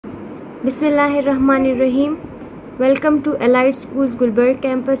Bismillahirrahmanirrahim. Welcome to Allied Schools Gulberg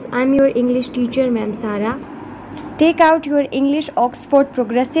campus. I'm your English teacher, Ma'am Sara. Take out your English Oxford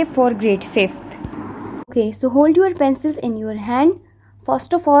Progressive for grade 5th. Okay, so hold your pencils in your hand.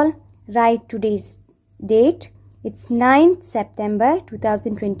 First of all, write today's date. It's 9th September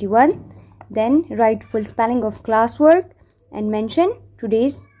 2021. Then write full spelling of classwork and mention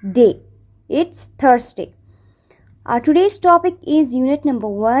today's day. It's Thursday. Our today's topic is unit number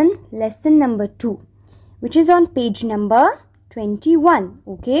 1, lesson number 2, which is on page number 21.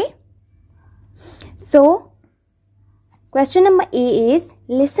 Okay. So, question number A is,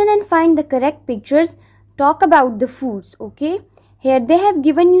 listen and find the correct pictures. Talk about the foods. Okay. Here they have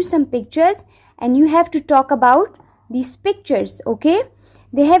given you some pictures and you have to talk about these pictures. Okay.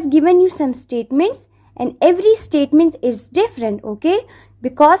 They have given you some statements and every statement is different. Okay.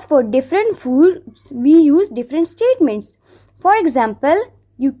 Because for different foods, we use different statements. For example,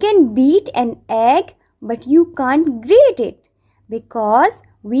 you can beat an egg, but you can't grate it because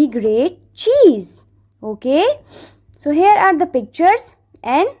we grate cheese. Okay. So here are the pictures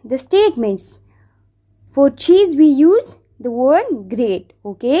and the statements. For cheese, we use the word grate.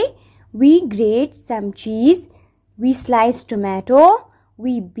 Okay. We grate some cheese. We slice tomato.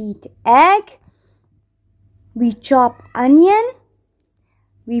 We beat egg. We chop onion.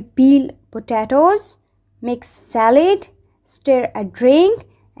 We peel potatoes, mix salad, stir a drink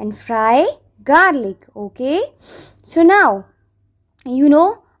and fry garlic. Okay. So now you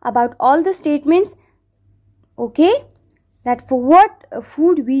know about all the statements. Okay. That for what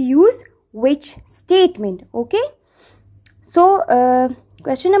food we use which statement. Okay. So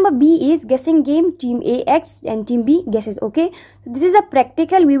question number B is guessing game. Team A acts and team B guesses. Okay. So this is a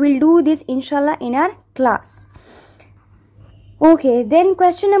practical. We will do this inshallah in our class. Okay, then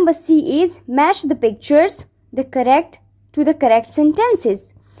question number C is match the pictures to the correct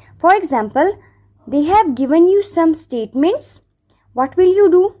sentences. For example, they have given you some statements. What will you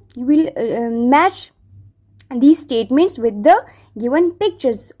do? You will match these statements with the given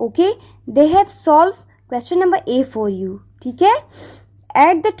pictures. Okay, they have solved question number A for you. Okay,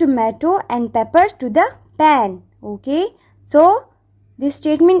 add the tomato and peppers to the pan. Okay, so this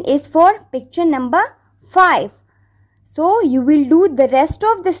statement is for picture number 5. So you will do the rest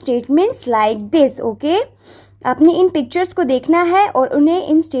of the statements like this. Okay. आपने इन pictures को देखना है और उन्हें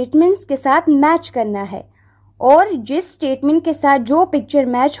इन statements के साथ match करना है और जिस स्टेटमेंट के साथ जो पिक्चर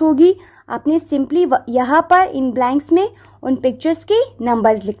मैच होगी आपने सिंपली यहाँ पर इन ब्लैंक्स में उन पिक्चर्स के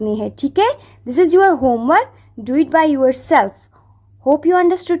नंबर्स लिखने हैं. ठीक है. This is your homework. Do it by your self. Hope you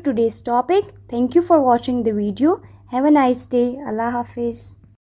understood today's topic. Thank you for watching the video. Have a nice day. Allah Hafiz.